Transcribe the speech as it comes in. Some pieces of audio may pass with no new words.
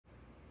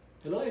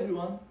Hello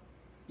everyone.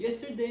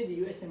 Yesterday the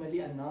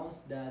USMLE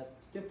announced that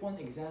Step 1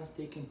 exams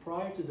taken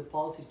prior to the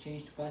policy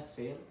change to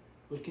pass-fail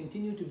will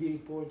continue to be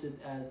reported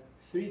as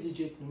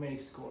 3-digit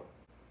numeric score.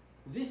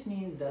 This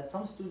means that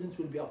some students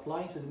will be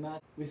applying to the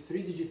match with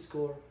 3-digit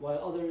score while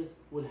others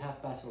will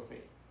have pass or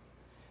fail.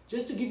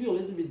 Just to give you a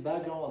little bit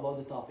background about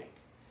the topic,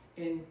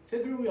 in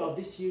February of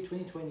this year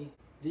 2020,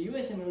 the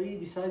USMLE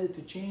decided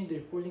to change the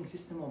reporting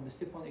system of the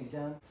Step 1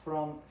 exam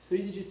from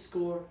 3-digit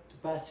score to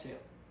pass-fail.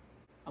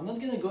 I'm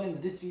not going to go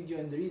into this video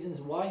and the reasons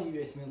why the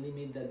USMLE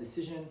made that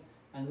decision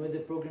and whether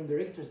program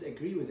directors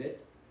agree with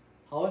it.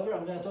 However,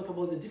 I'm going to talk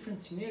about the different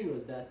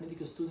scenarios that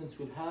medical students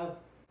will have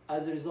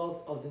as a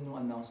result of the new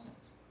announcement.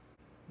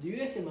 The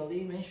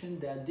USMLE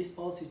mentioned that this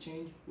policy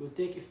change will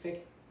take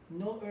effect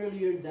no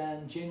earlier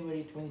than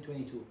January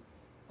 2022,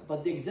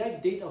 but the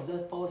exact date of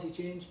that policy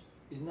change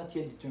is not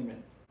yet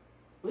determined.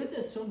 Let's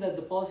assume that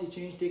the policy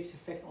change takes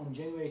effect on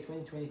January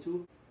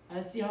 2022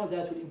 and see how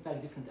that will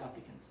impact different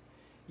applicants.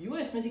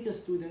 US medical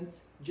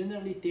students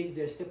generally take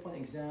their Step 1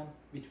 exam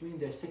between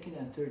their second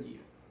and third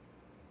year.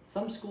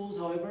 Some schools,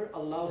 however,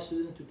 allow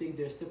students to take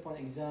their Step 1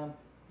 exam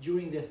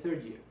during their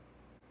third year.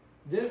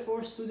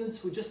 Therefore, students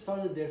who just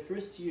started their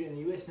first year in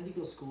a US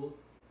medical school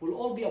will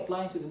all be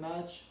applying to the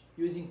match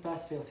using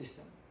pass-fail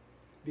system.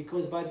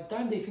 Because by the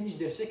time they finish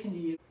their second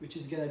year, which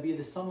is going to be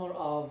the summer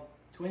of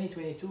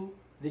 2022,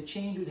 the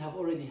change would have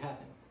already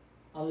happened.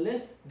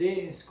 Unless they're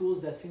in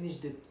schools that finish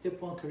the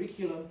Step 1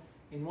 curriculum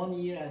in 1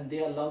 year and they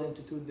allow them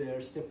to do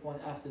their Step 1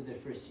 after their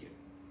first year.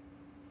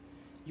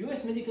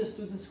 US medical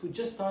students who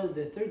just started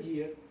their third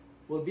year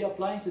will be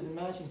applying to the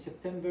match in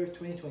September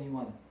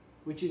 2021,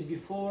 which is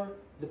before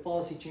the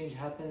policy change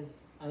happens,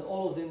 and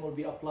all of them will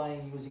be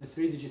applying using a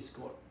 3-digit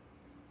score.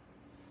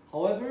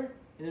 However,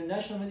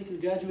 international medical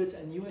graduates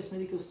and US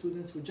medical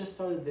students who just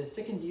started their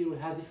second year will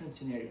have different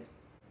scenarios.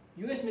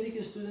 US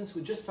medical students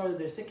who just started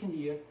their second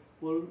year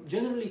will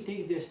generally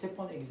take their Step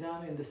 1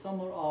 exam in the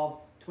summer of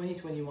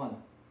 2021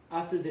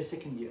 after their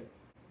second year,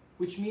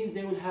 which means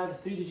they will have a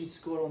 3-digit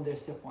score on their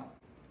Step 1.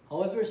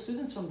 However,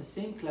 students from the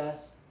same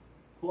class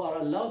who are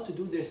allowed to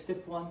do their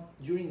Step 1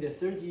 during their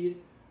third year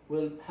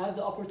will have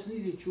the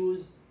opportunity to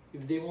choose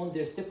if they want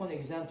their Step 1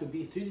 exam to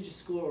be 3-digit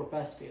score or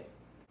pass-fail.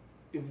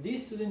 If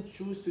these students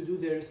choose to do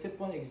their Step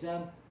 1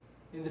 exam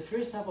in the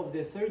first half of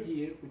their third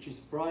year, which is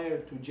prior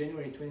to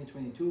January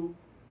 2022,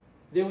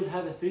 they will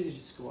have a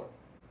 3-digit score.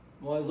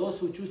 While those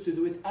who choose to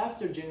do it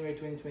after January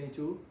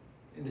 2022,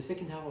 in the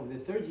second half of the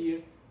third year,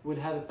 will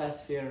have a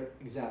pass-fail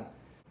exam.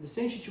 The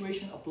same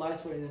situation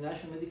applies for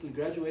international medical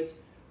graduates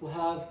who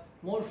have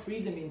more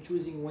freedom in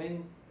choosing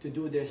when to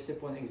do their Step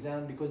 1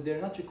 exam because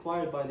they're not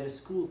required by their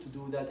school to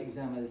do that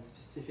exam at a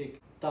specific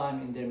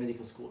time in their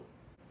medical school.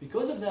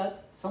 Because of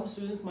that, some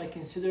students might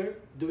consider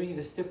doing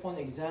the Step 1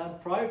 exam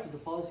prior to the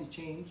policy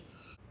change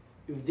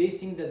if they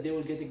think that they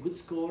will get a good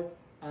score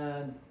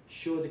and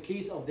show the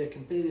case of their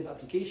competitive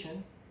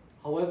application.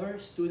 However,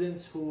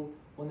 students who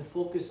want to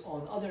focus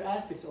on other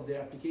aspects of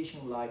their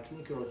application like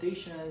clinical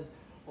rotations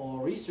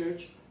or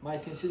research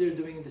might consider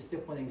doing the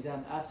Step 1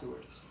 exam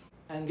afterwards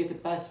and get a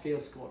pass-fail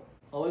score.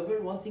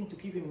 However, one thing to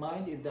keep in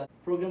mind is that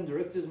program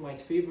directors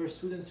might favor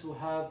students who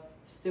have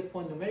Step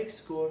 1 numeric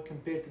score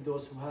compared to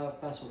those who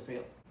have pass or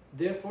fail.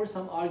 Therefore,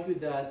 some argue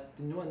that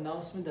the new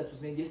announcement that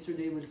was made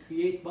yesterday will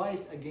create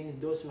bias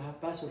against those who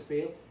have pass or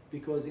fail,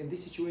 because in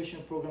this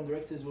situation, program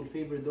directors will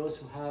favor those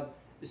who have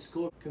a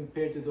score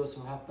compared to those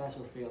who have pass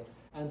or fail,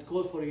 and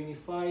call for a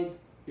unified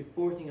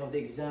reporting of the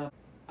exam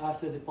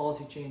after the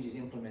policy change is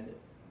implemented.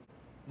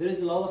 There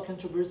is a lot of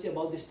controversy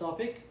about this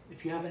topic.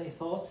 If you have any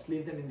thoughts,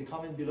 leave them in the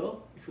comment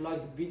below. If you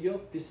liked the video,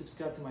 please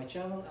subscribe to my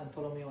channel and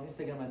follow me on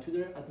Instagram and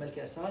Twitter at Malki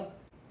Asad.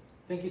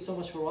 Thank you so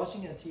much for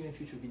watching and see you in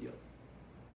future videos.